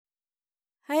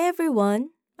Hi everyone,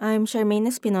 I'm Charmaine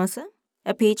Espinosa,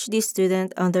 a PhD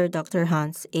student under Dr.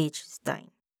 Hans H. Stein.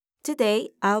 Today,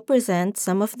 I'll present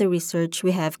some of the research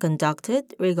we have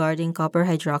conducted regarding copper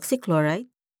hydroxychloride,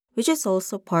 which is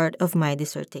also part of my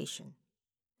dissertation.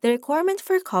 The requirement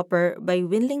for copper by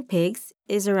weanling pigs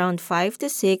is around 5 to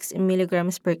 6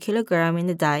 milligrams per kilogram in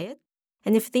the diet,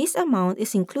 and if this amount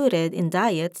is included in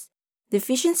diets,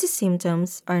 deficiency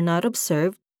symptoms are not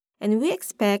observed, and we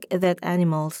expect that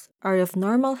animals are of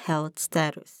normal health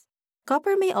status.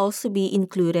 Copper may also be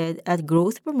included at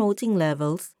growth promoting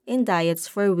levels in diets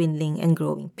for weanling and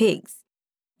growing pigs.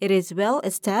 It is well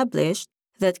established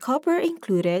that copper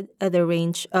included at the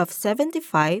range of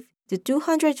 75 to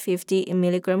 250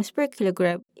 milligrams per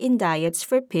kilogram in diets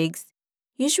for pigs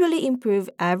usually improve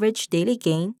average daily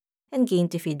gain and gain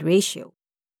to feed ratio.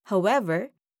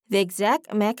 However, the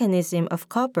exact mechanism of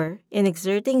copper in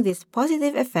exerting these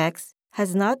positive effects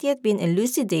has not yet been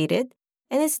elucidated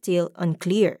and is still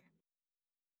unclear.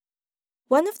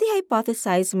 One of the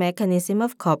hypothesized mechanisms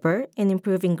of copper in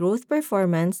improving growth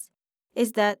performance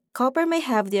is that copper may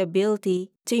have the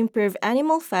ability to improve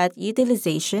animal fat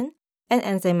utilization and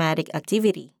enzymatic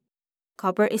activity.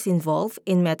 Copper is involved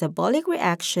in metabolic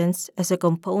reactions as a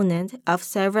component of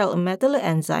several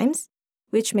metalloenzymes,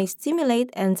 which may stimulate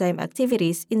enzyme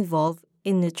activities involved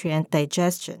in nutrient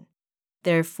digestion.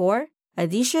 Therefore,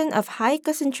 addition of high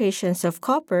concentrations of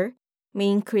copper may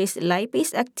increase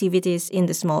lipase activities in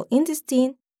the small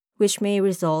intestine, which may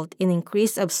result in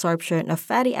increased absorption of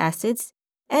fatty acids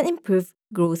and improve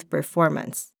growth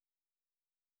performance.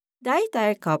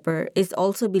 Dietary copper is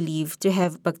also believed to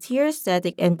have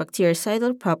bacteriostatic and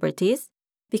bactericidal properties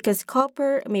because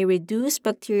copper may reduce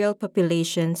bacterial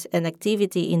populations and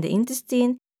activity in the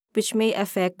intestine, which may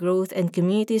affect growth and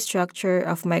community structure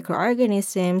of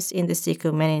microorganisms in the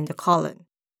cecum and in the colon.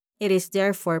 It is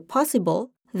therefore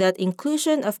possible that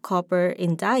inclusion of copper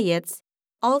in diets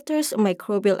alters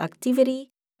microbial activity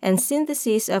and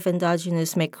synthesis of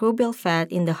endogenous microbial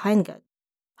fat in the hindgut.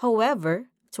 However,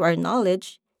 to our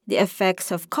knowledge, the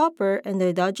effects of copper and the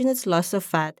endogenous loss of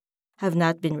fat have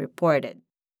not been reported.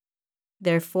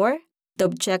 Therefore, the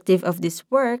objective of this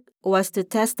work was to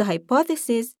test the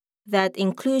hypothesis that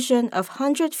inclusion of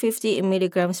 150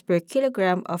 milligrams per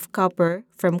kilogram of copper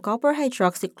from copper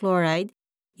hydroxychloride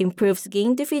improves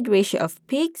gain to feed ratio of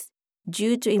pigs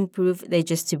due to improved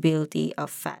digestibility of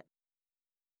fat.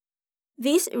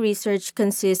 This research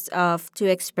consists of two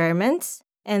experiments,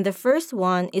 and the first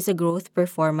one is a growth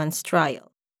performance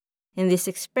trial. In this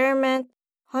experiment,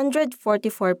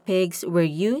 144 pigs were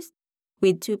used,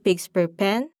 with 2 pigs per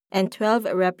pen and 12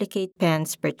 replicate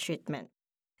pens per treatment.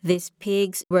 These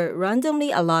pigs were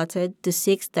randomly allotted to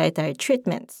 6 dietary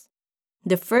treatments.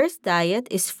 The first diet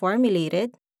is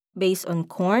formulated based on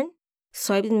corn,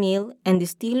 soybean meal, and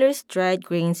distillers' dried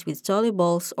grains with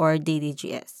solubles or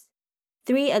DDGS.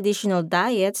 3 additional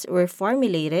diets were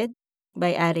formulated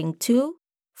by adding 2,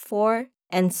 4,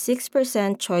 and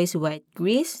 6% choice white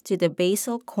grease to the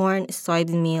basal corn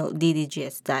soybean meal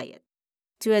DDGS diet.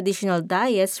 2 additional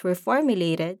diets were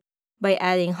formulated by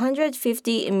adding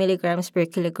 150 milligrams per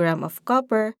kilogram of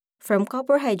copper from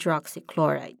copper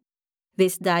hydroxychloride.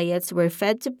 These diets were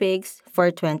fed to pigs for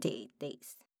 28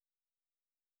 days.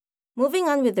 Moving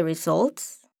on with the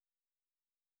results,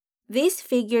 this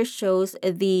figure shows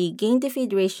the gain to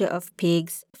feed ratio of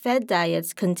pigs fed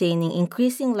diets containing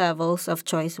increasing levels of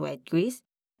choice white grease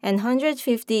and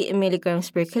 150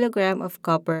 milligrams per kilogram of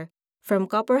copper from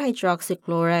copper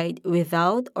hydroxychloride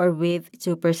without or with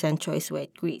 2% choice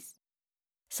white grease.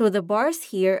 So the bars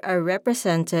here are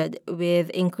represented with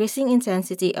increasing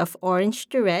intensity of orange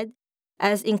to red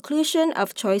as inclusion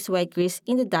of choice white grease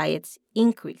in the diets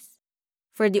increase.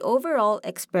 For the overall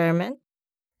experiment,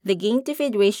 the gain to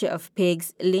feed ratio of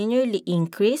pigs linearly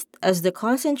increased as the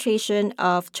concentration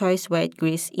of choice white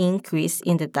grease increased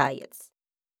in the diets.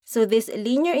 So this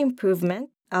linear improvement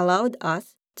allowed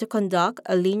us to conduct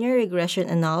a linear regression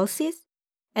analysis,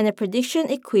 and a prediction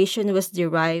equation was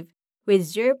derived with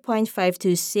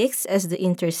 0.526 as the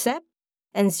intercept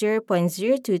and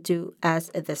 0.022 as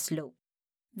the slope.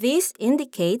 This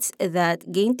indicates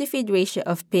that gain to feed ratio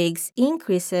of pigs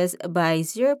increases by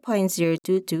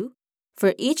 0.022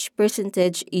 for each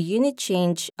percentage unit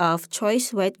change of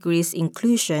choice white grease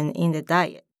inclusion in the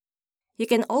diet. You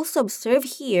can also observe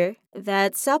here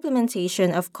that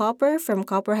supplementation of copper from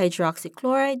copper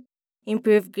hydroxychloride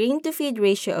improved gain to feed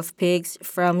ratio of pigs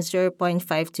from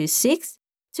 0.526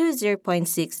 to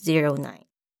 0.609.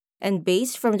 And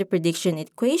based from the prediction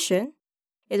equation,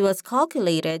 it was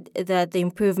calculated that the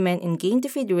improvement in gain to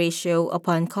feed ratio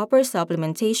upon copper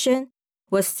supplementation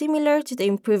was similar to the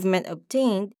improvement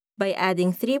obtained by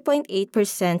adding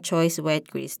 3.8% choice white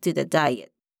grease to the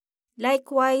diet.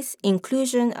 Likewise,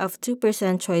 inclusion of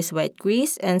 2% choice white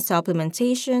grease and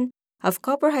supplementation of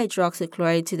copper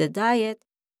hydroxychloride to the diet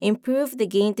improved the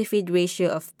gain-to-feed ratio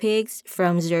of pigs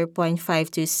from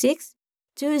 0.526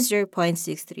 to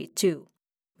 0.632,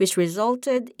 which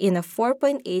resulted in a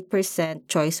 4.8%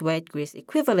 choice white grease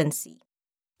equivalency,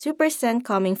 2%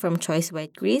 coming from choice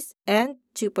white grease and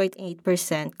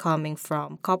 2.8% coming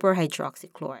from copper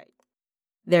hydroxychloride.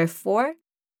 Therefore,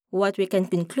 what we can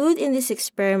conclude in this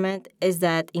experiment is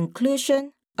that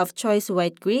inclusion of choice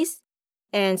white grease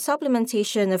and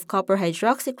supplementation of copper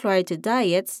hydroxychloride to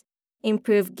diets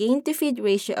improve gain-to-feed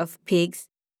ratio of pigs,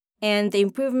 and the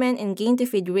improvement in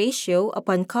gain-to-feed ratio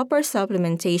upon copper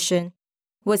supplementation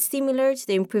was similar to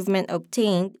the improvement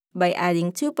obtained by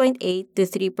adding 2.8 to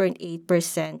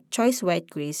 3.8% choice white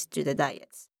grease to the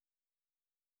diets.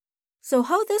 So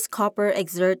how does copper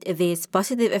exert these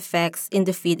positive effects in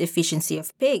the feed efficiency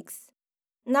of pigs?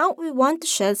 Now we want to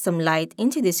shed some light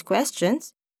into these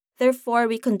questions. Therefore,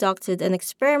 we conducted an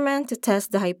experiment to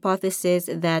test the hypothesis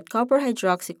that copper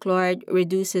hydroxychloride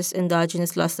reduces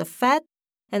endogenous loss of fat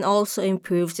and also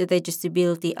improves the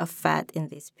digestibility of fat in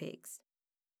these pigs.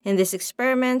 In this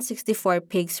experiment, 64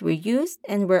 pigs were used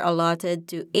and were allotted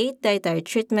to 8 dietary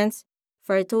treatments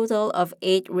for a total of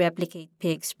 8 replicate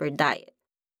pigs per diet.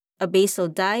 A basal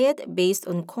diet based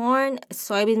on corn,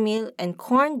 soybean meal, and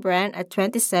corn bran at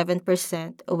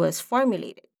 27% was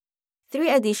formulated.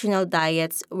 3 additional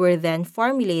diets were then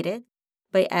formulated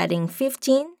by adding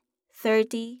 15,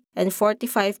 30, and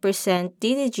 45%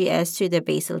 DDGS to the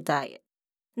basal diet.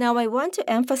 Now, I want to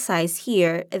emphasize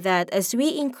here that as we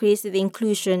increase the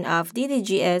inclusion of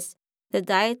DDGS, the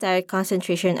dietary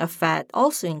concentration of fat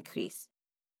also increased.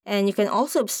 And you can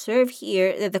also observe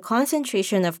here that the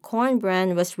concentration of corn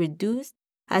bran was reduced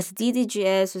as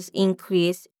DDGS was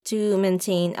increased to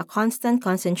maintain a constant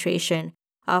concentration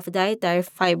of dietary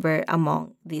fiber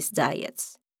among these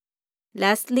diets.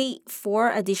 Lastly,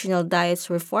 4 additional diets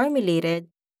were formulated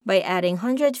by adding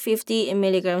 150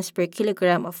 milligrams per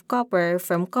kilogram of copper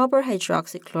from copper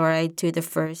hydroxychloride to the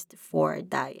first 4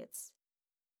 diets.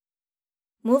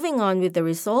 Moving on with the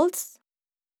results,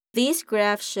 this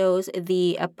graph shows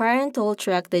the apparent total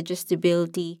tract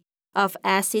digestibility of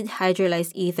acid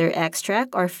hydrolyzed ether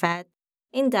extract or fat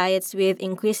in diets with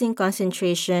increasing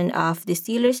concentration of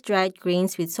distillers dried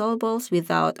grains with solubles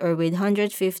without or with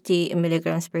 150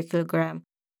 milligrams per kilogram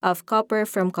of copper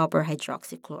from copper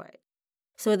hydroxychloride.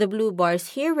 So the blue bars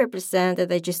here represent the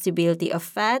digestibility of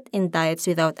fat in diets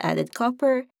without added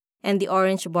copper, and the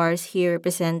orange bars here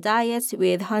represent diets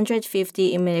with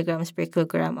 150 milligrams per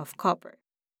kilogram of copper.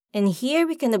 And here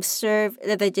we can observe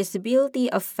that the digestibility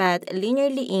of fat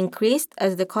linearly increased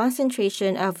as the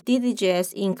concentration of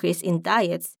DDGS increased in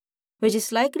diets, which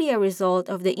is likely a result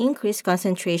of the increased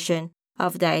concentration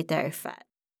of dietary fat.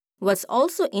 What's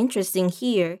also interesting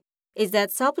here is that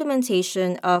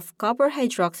supplementation of copper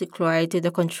hydroxychloride to the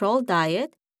control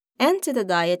diet and to the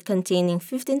diet containing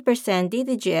 15%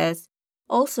 DDGS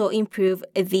also improve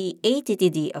the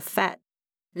ATTD of fat.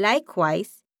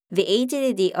 Likewise, the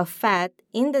ATTD of fat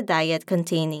in the diet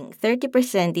containing 30%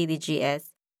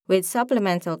 DDGS with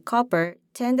supplemental copper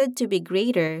tended to be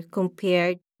greater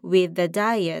compared with the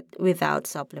diet without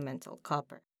supplemental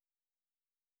copper.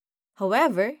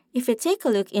 However, if you take a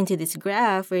look into this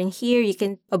graph, wherein here you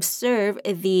can observe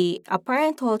the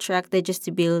apparent whole tract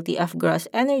digestibility of gross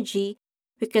energy,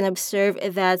 we can observe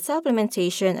that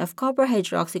supplementation of copper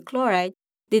hydroxychloride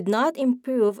did not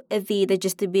improve the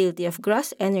digestibility of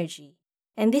gross energy.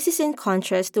 And this is in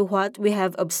contrast to what we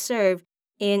have observed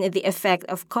in the effect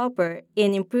of copper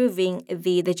in improving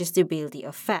the digestibility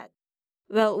of fat.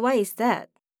 Well, why is that?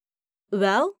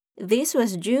 Well, this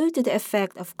was due to the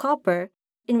effect of copper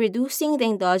in reducing the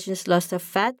endogenous loss of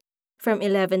fat from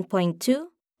 11.2 to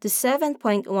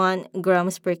 7.1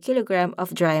 grams per kilogram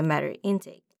of dry matter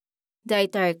intake.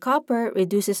 Dietary copper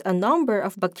reduces a number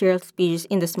of bacterial species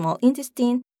in the small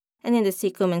intestine and in the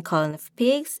cecum and colon of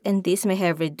pigs, and this may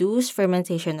have reduced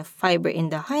fermentation of fiber in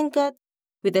the hindgut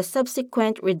with a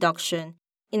subsequent reduction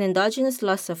in endogenous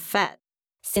loss of fat,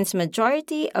 since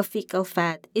majority of fecal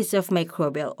fat is of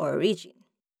microbial origin.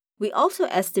 We also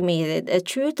estimated a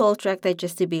true total tract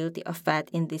digestibility of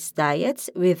fat in these diets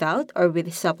without or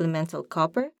with supplemental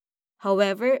copper.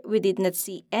 However, we did not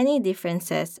see any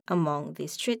differences among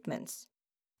these treatments.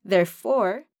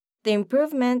 Therefore, the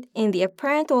improvement in the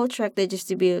apparent total tract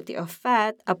digestibility of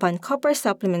fat upon copper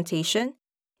supplementation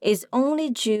is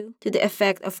only due to the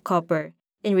effect of copper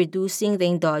in reducing the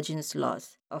endogenous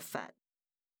loss of fat.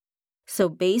 So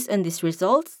based on these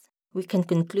results, we can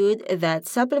conclude that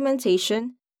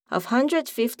supplementation of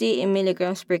 150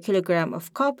 milligrams per kilogram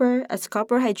of copper as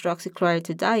copper hydroxychloride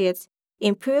to diets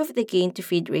improved the gain to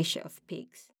feed ratio of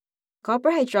pigs.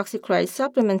 Copper hydroxychloride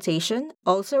supplementation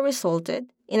also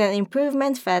resulted in an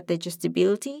improvement fat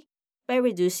digestibility by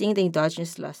reducing the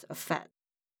endogenous loss of fat.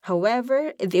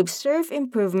 However, the observed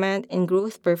improvement in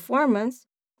growth performance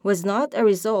was not a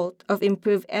result of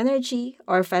improved energy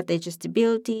or fat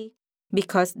digestibility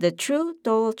because the true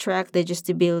total tract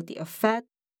digestibility of fat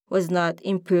was not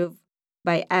improved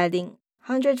by adding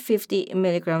 150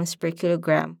 milligrams per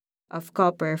kilogram of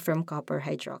copper from copper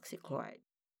hydroxychloride.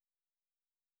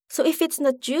 So if it's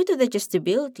not due to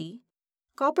digestibility,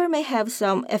 copper may have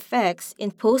some effects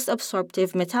in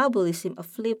post-absorptive metabolism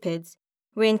of lipids,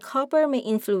 wherein copper may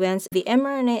influence the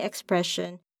mRNA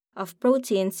expression of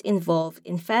proteins involved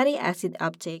in fatty acid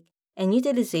uptake and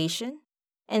utilization,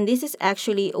 and this is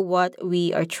actually what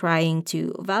we are trying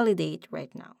to validate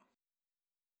right now.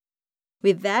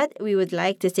 With that, we would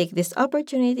like to take this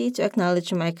opportunity to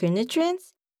acknowledge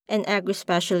micronutrients and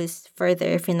agri-specialists for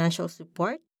their financial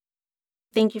support.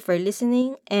 Thank you for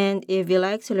listening, and if you'd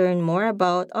like to learn more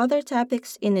about other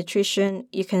topics in nutrition,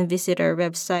 you can visit our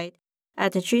website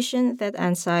at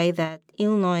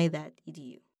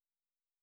nutrition.ansai.illinois.edu.